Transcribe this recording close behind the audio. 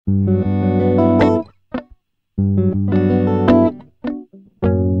All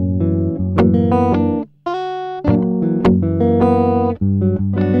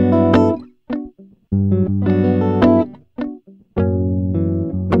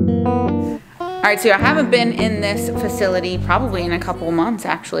right, so I haven't been in this facility probably in a couple of months,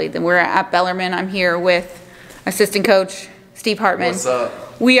 actually. We're at Bellarmine. I'm here with assistant coach Steve Hartman. What's up?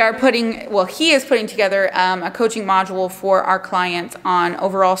 We are putting, well, he is putting together a coaching module for our clients on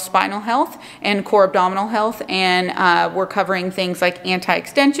overall spinal health and core abdominal health. And we're covering things like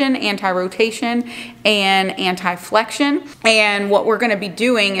anti-extension, anti-rotation, and anti-flexion. And what we're going to be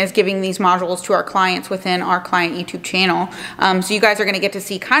doing is giving these modules to our clients within our client YouTube channel. So you guys are going to get to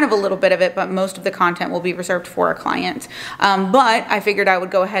see kind of a little bit of it, but most of the content will be reserved for our clients. But I figured I would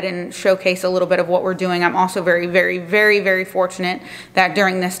go ahead and showcase a little bit of what we're doing. I'm also very, very, very, very fortunate that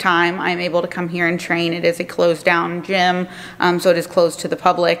during this time I'm able to come here and train. It is a closed down gym, so it is closed to the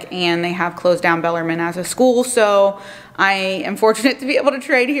public, and they have closed down Bellarmine as a school. So I am fortunate to be able to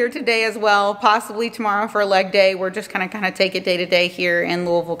train here today as well, possibly tomorrow for a leg day. We're just kind of take it day to day here in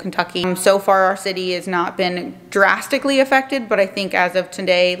Louisville, Kentucky. So far our city has not been drastically affected, but I think as of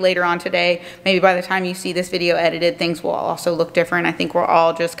today, later on today, maybe by the time you see this video edited, things will also look different. I think we're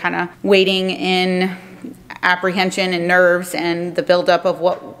all just kind of waiting in apprehension and nerves and the buildup of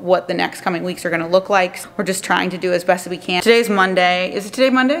what the next coming weeks are going to look like. We're just trying to do as best as we can. Today's Monday. Is it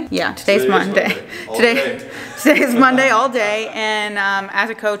today Monday? Yeah, today's Monday. Today's Monday all day, and as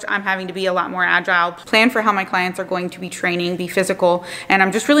a coach, I'm having to be a lot more agile, plan for how my clients are going to be training, be physical, and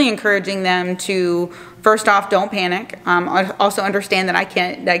I'm just really encouraging them to, first off, don't panic. I also understand that I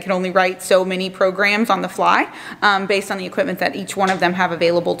can only write so many programs on the fly based on the equipment that each one of them have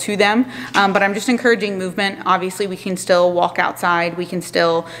available to them. But I'm just encouraging movement. Obviously, we can still walk outside. We can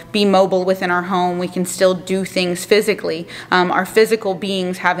still be mobile within our home. We can still do things physically. Our physical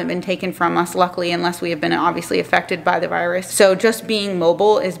beings haven't been taken from us, luckily, unless we have been obviously affected by the virus. So just being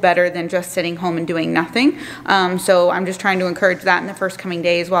mobile is better than just sitting home and doing nothing. So I'm just trying to encourage that in the first coming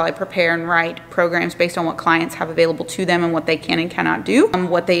days while I prepare and write programs based on what clients have available to them and what they can and cannot do,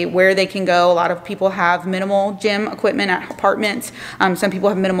 where they can go. A lot of people have minimal gym equipment at apartments. Some people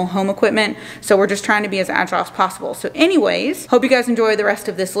have minimal home equipment. So we're just trying to be as agile as possible. So anyways, hope you guys enjoy the rest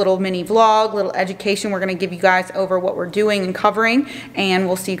of this little mini vlog, little education. We're going to give you guys over what we're doing and covering, and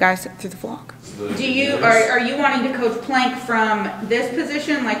we'll see you guys through the vlog. Are you wanting to coach plank from this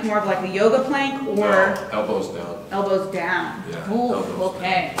position, like more of like a yoga plank, or no, elbows down? Elbows down. Yeah. Ooh, elbows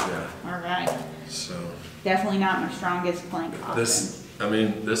okay. Down. Yeah. All right. So definitely not my strongest plank option.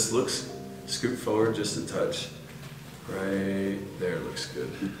 This looks, scoot forward just a touch. Right there looks good.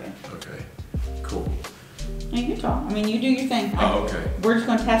 Okay. Cool. You can talk. I mean, you do your thing. Oh, okay. We're just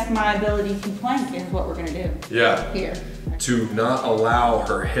going to test my ability to plank is what we're going to do. Yeah. Here. To not allow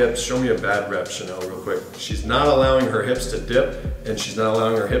her hips, show me a bad rep, Chanel, real quick. She's not allowing her hips to dip, and she's not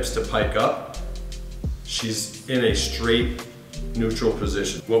allowing her hips to pike up. She's in a straight neutral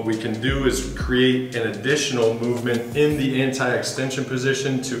position. What we can do is create an additional movement in the anti-extension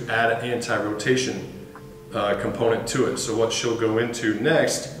position to add an anti-rotation component to it. So what she'll go into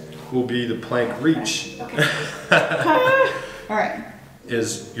next will be the plank reach. Okay. All right.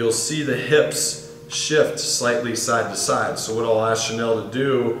 Is you'll see the hips shift slightly side to side. So what I'll ask Chanel to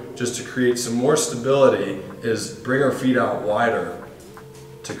do, just to create some more stability, is bring her feet out wider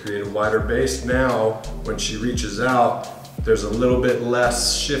to create a wider base. Now, when she reaches out, there's a little bit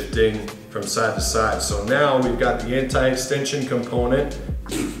less shifting from side to side. So now we've got the anti-extension component.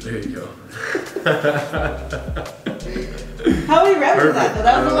 There you go. How many reps was that?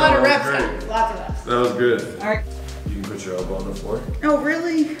 That was a lot of reps. Great. Lots of reps. That was good. All right. You can put your elbow on the floor. Oh,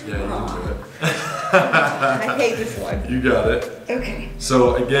 really? Yeah, you can do it. I hate this one. You got it. Okay.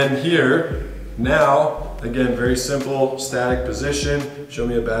 So again here, now, again, very simple, static position. Show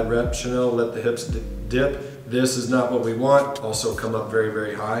me a bad rep, Chanel. Let the hips dip. This is not what we want. Also come up very,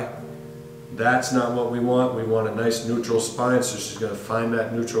 very high. That's not what we want. We want a nice neutral spine, so she's going to find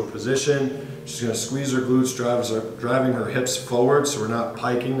that neutral position. She's going to squeeze her glutes, driving her hips forward, so we're not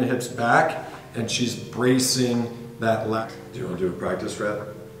piking the hips back, and she's bracing that leg. Do you want to do a practice rep?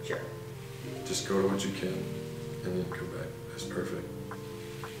 Sure. Just go to what you can, and then come back. That's perfect.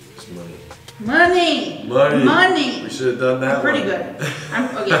 It's money. Money! Money! Money! We should have done that. I'm pretty good.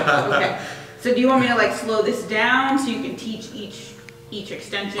 Okay. So do you want me to like slow this down so you can teach each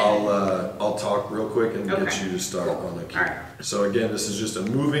extension? I'll talk real quick and get you to start on the key. All right. So again, this is just a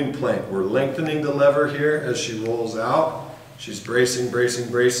moving plank. We're lengthening the lever here as she rolls out. She's bracing, bracing,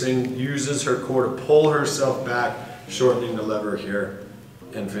 bracing, uses her core to pull herself back, shortening the lever here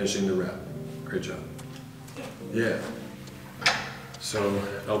and finishing the rep. Great job. Yeah. So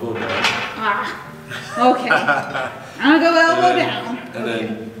elbow down. Okay. I'm gonna go elbow down. And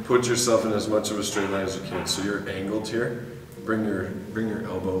then put yourself in as much of a straight line as you can. So you're angled here. Bring your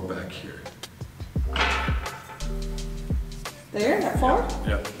elbow back here. There, that far?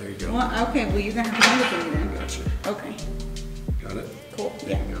 Yeah, there you go. Well, okay, well you're gonna have to hand it to me then. Gotcha. Okay. Got it? Cool. There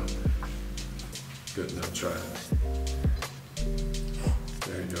Yeah. you go. Good, now try it.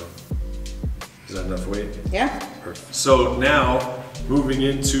 There you go. Is that enough weight? Yeah. Perfect. So now, moving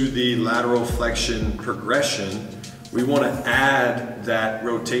into the lateral flexion progression, we want to add that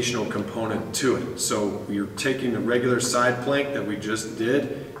rotational component to it. So we're taking the regular side plank that we just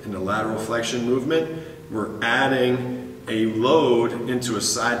did in the lateral flexion movement. We're adding a load into a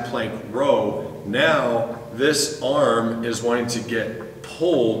side plank row. Now this arm is wanting to get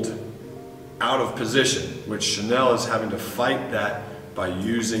pulled out of position, which Chanel is having to fight that by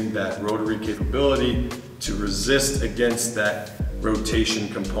using that rotary capability to resist against that rotation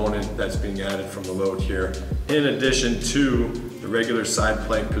component that's being added from the load here, in addition to the regular side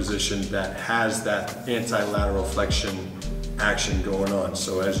plank position that has that anti-lateral flexion action going on.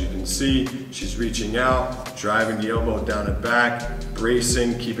 So as you can see, she's reaching out, driving the elbow down and back,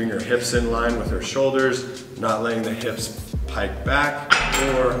 bracing, keeping her hips in line with her shoulders, not letting the hips pike back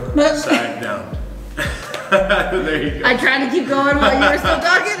or sag down. There you go. I tried to keep going while you were still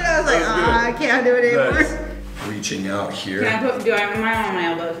talking, and I was like, I can't do it anymore. Nice. Reaching out here. Can I do I am I on my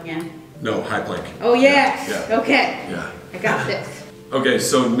elbows again? No, high plank. Oh yes. Yeah. Okay. Yeah. I got this. Okay,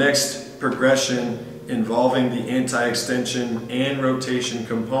 so next progression involving the anti-extension and rotation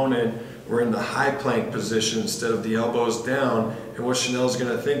component, we're in the high plank position instead of the elbows down. And what Chanel's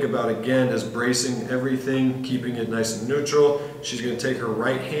gonna think about again is bracing everything, keeping it nice and neutral. She's gonna take her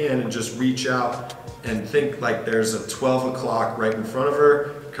right hand and just reach out and think like there's a 12 o'clock right in front of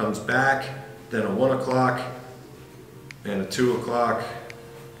her, comes back, then a 1 o'clock, and a 2 o'clock,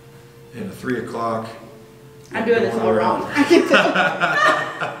 and a 3 o'clock. I'm doing this all wrong. I can tell.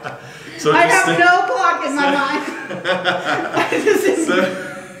 So I have no clock in my mind.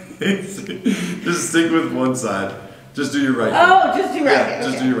 Just stick with one side. Just do your right. Oh, just do right. Yeah,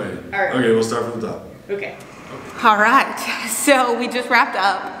 just do your right. All right. Okay, we'll start from the top. Okay. All right. So we just wrapped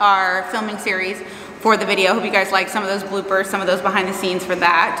up our filming series for the video. Hope you guys like some of those bloopers, some of those behind the scenes for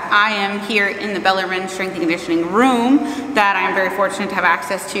that. I am here in the Bellarmine Strength and Conditioning room that I am very fortunate to have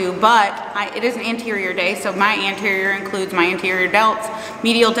access to, but it is an anterior day, so my anterior includes my anterior delts,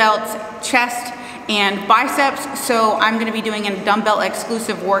 medial delts, chest, and biceps. So I'm gonna be doing a dumbbell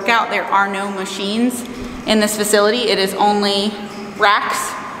exclusive workout. There are no machines in this facility. It is only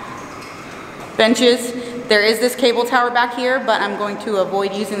racks, benches. There is this cable tower back here, but I'm going to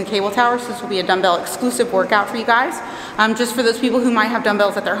avoid using the cable tower, so this will be a dumbbell exclusive workout for you guys. Just for those people who might have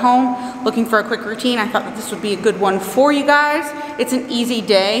dumbbells at their home, looking for a quick routine, I thought that this would be a good one for you guys. It's an easy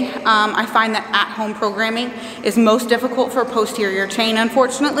day. I find that at-home programming is most difficult for posterior chain,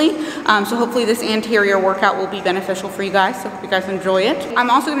 unfortunately. So hopefully this anterior workout will be beneficial for you guys, so hope you guys enjoy it. I'm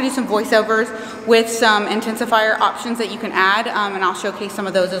also gonna do some voiceovers with some intensifier options that you can add, and I'll showcase some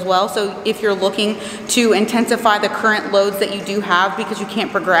of those as well. So if you're looking to intensify the current loads that you do have because you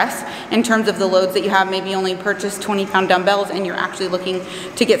can't progress in terms of the loads that you have, maybe only purchase 20-pound dumbbells and you're actually looking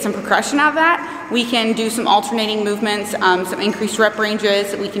to get some progression out of that, we can do some alternating movements, some increased rep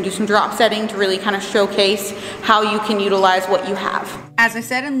ranges. We can do some drop setting to really kind of showcase how you can utilize what you have. As I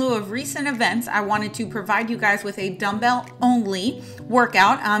said, in lieu of recent events, I wanted to provide you guys with a dumbbell only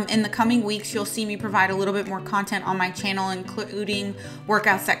workout. In the coming weeks, you'll see me provide a little bit more content on my channel, including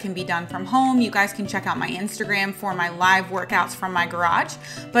workouts that can be done from home. You guys can check out my Instagram for my live workouts from my garage.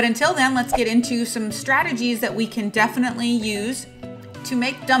 But until then, let's get into some strategies that we can definitely use to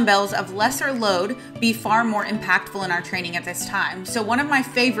make dumbbells of lesser load be far more impactful in our training at this time. So one of my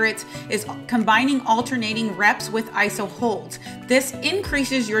favorites is combining alternating reps with iso holds. This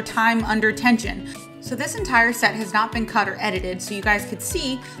increases your time under tension. So this entire set has not been cut or edited, so you guys could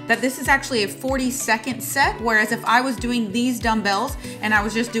see that this is actually a 40-second set, whereas if I was doing these dumbbells and I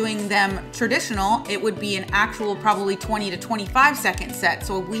was just doing them traditional, it would be an actual probably 20 to 25-second set.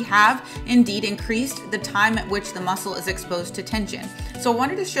 So we have indeed increased the time at which the muscle is exposed to tension. So I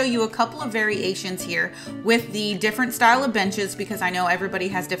wanted to show you a couple of variations here with the different style of benches, because I know everybody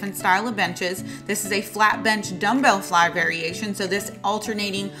has different style of benches. This is a flat bench dumbbell fly variation, so this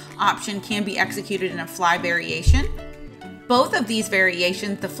alternating option can be executed in a fly variation. Both of these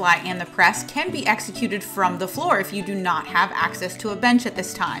variations, the fly and the press, can be executed from the floor if you do not have access to a bench at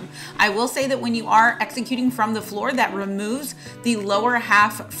this time. I will say that when you are executing from the floor, that removes the lower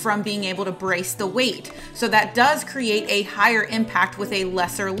half from being able to brace the weight. So that does create a higher impact with a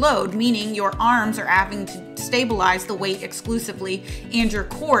lesser load, meaning your arms are having to stabilize the weight exclusively and your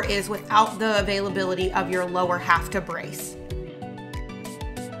core is without the availability of your lower half to brace.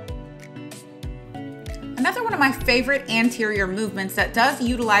 Another one of my favorite anterior movements that does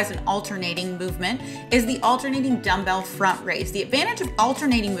utilize an alternating movement is the alternating dumbbell front raise. The advantage of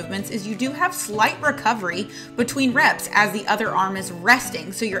alternating movements is you do have slight recovery between reps as the other arm is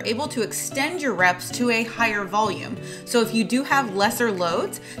resting, so you're able to extend your reps to a higher volume. So if you do have lesser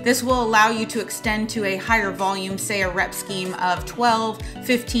loads, this will allow you to extend to a higher volume, say a rep scheme of 12,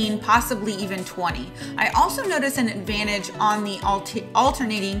 15, possibly even 20. I also notice an advantage on the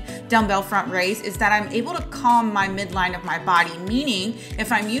alternating dumbbell front raise is that I'm able to calm my midline of my body, meaning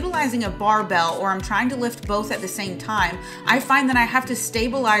if I'm utilizing a barbell or I'm trying to lift both at the same time, I find that I have to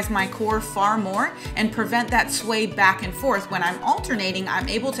stabilize my core far more and prevent that sway back and forth. When I'm alternating, I'm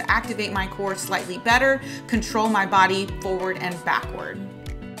able to activate my core slightly better, control my body forward and backward.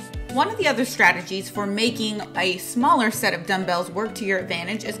 One of the other strategies for making a smaller set of dumbbells work to your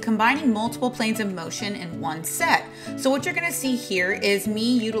advantage is combining multiple planes of motion in one set. So what you're going to see here is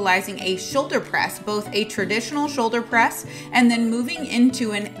me utilizing a shoulder press, both a traditional shoulder press and then moving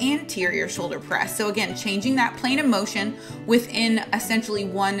into an anterior shoulder press. So again, changing that plane of motion within essentially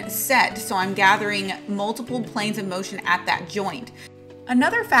one set. So I'm gathering multiple planes of motion at that joint.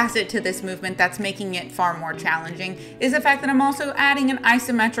 Another facet to this movement that's making it far more challenging is the fact that I'm also adding an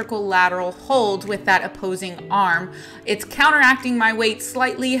isometrical lateral hold with that opposing arm. It's counteracting my weight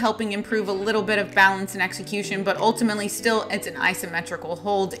slightly, helping improve a little bit of balance and execution, but ultimately still it's an isometrical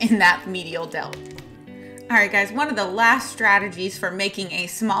hold in that medial delt. All right, guys, one of the last strategies for making a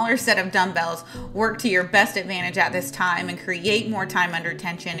smaller set of dumbbells work to your best advantage at this time and create more time under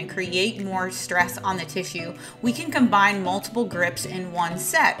tension and create more stress on the tissue, we can combine multiple grips in one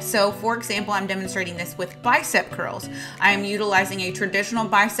set. So for example, I'm demonstrating this with bicep curls. I am utilizing a traditional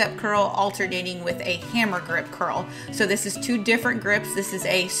bicep curl alternating with a hammer grip curl. So this is two different grips. This is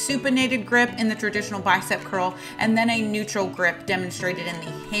a supinated grip in the traditional bicep curl and then a neutral grip demonstrated in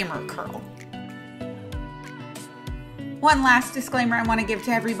the hammer curl. One last disclaimer I want to give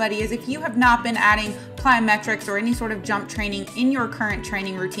to everybody is if you have not been adding plyometrics or any sort of jump training in your current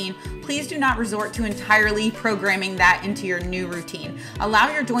training routine, please do not resort to entirely programming that into your new routine.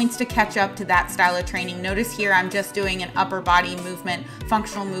 Allow your joints to catch up to that style of training. Notice here I'm just doing an upper body movement,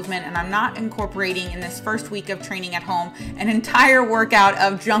 functional movement, and I'm not incorporating in this first week of training at home an entire workout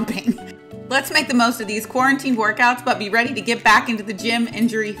of jumping. Let's make the most of these quarantine workouts, but be ready to get back into the gym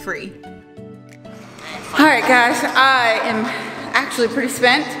injury-free. All right, guys, I am actually pretty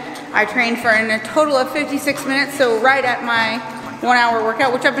spent. I trained for a total of 56 minutes, so right at my 1 hour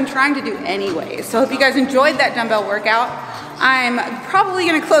workout, which I've been trying to do anyway. So I hope you guys enjoyed that dumbbell workout. I'm probably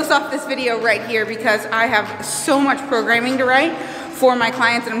gonna close off this video right here because I have so much programming to write for my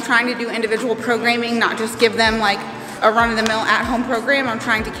clients and I'm trying to do individual programming, not just give them like a run-of-the-mill at-home program. I'm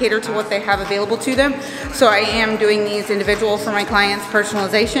trying to cater to what they have available to them. So I am doing these individual for my clients.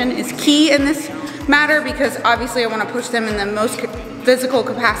 Personalization is key in this matter because obviously I want to push them in the most physical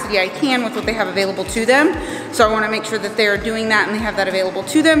capacity I can with what they have available to them. So I want to make sure that they're doing that and they have that available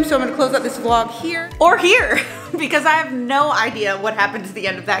to them. So I'm going to close out this vlog here or here because I have no idea what happened to the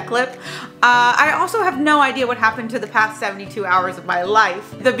end of that clip. I also have no idea what happened to the past 72 hours of my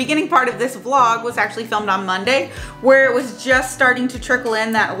life. The beginning part of this vlog was actually filmed on Monday, where it was just starting to trickle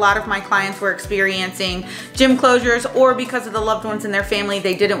in that a lot of my clients were experiencing gym closures, or because of the loved ones in their family,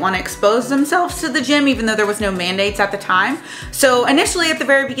 they didn't want to expose themselves to the gym even though there was no mandates at the time. So initially at the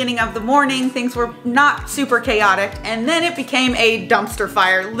very beginning of the morning, things were not super chaotic, and then it became a dumpster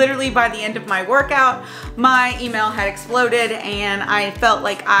fire. Literally by the end of my workout, my email had exploded and I felt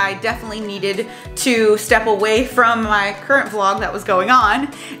like I definitely needed to step away from my current vlog that was going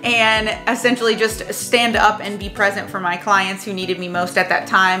on and essentially just stand up and be present for my clients who needed me most at that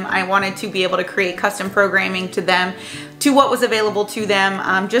time. I wanted to be able to create custom programming to them, to what was available to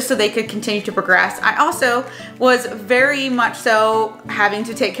them, just so they could continue to progress. I also was very much so having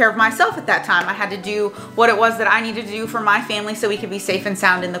to take care of myself at that time. I had to do what it was that I needed to do for my family so we could be safe and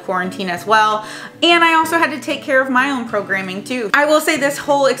sound in the quarantine as well. And I also had to take take care of my own programming too. I will say this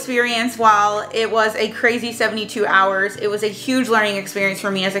whole experience, while it was a crazy 72 hours, it was a huge learning experience for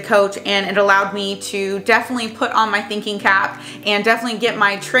me as a coach, and it allowed me to definitely put on my thinking cap and definitely get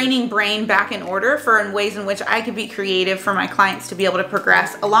my training brain back in order for in ways in which I could be creative for my clients to be able to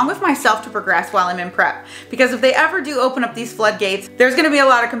progress, along with myself to progress while I'm in prep. Because if they ever do open up these floodgates, there's gonna be a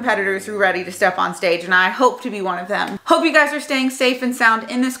lot of competitors who are ready to step on stage, and I hope to be one of them. Hope you guys are staying safe and sound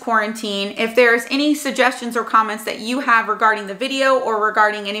in this quarantine. If there's any suggestions or comments that you have regarding the video or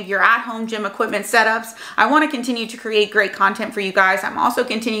regarding any of your at-home gym equipment setups, I want to continue to create great content for you guys. I'm also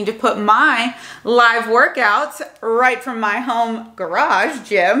continuing to put my live workouts right from my home garage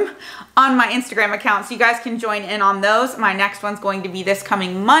gym on my Instagram account, so you guys can join in on those. My next one's going to be this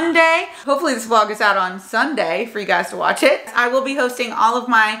coming Monday. Hopefully this vlog is out on Sunday for you guys to watch it. I will be hosting all of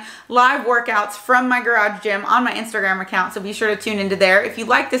my live workouts from my garage gym on my Instagram account, so be sure to tune into there. If you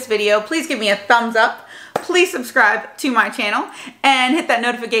like this video, please give me a thumbs up. Please subscribe to my channel and hit that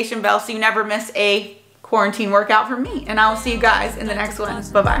notification bell so you never miss a quarantine workout from me. And I will see you guys in the next one.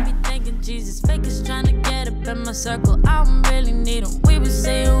 Bye-bye. In my circle, I don't really need them. We was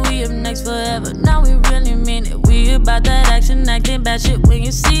saying we up next forever, now we really mean it. We about that action, acting bad shit when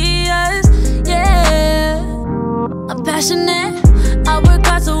you see us. Yeah, I'm passionate, I work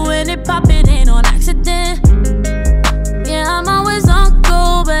hard so when it pop, it ain't on accident.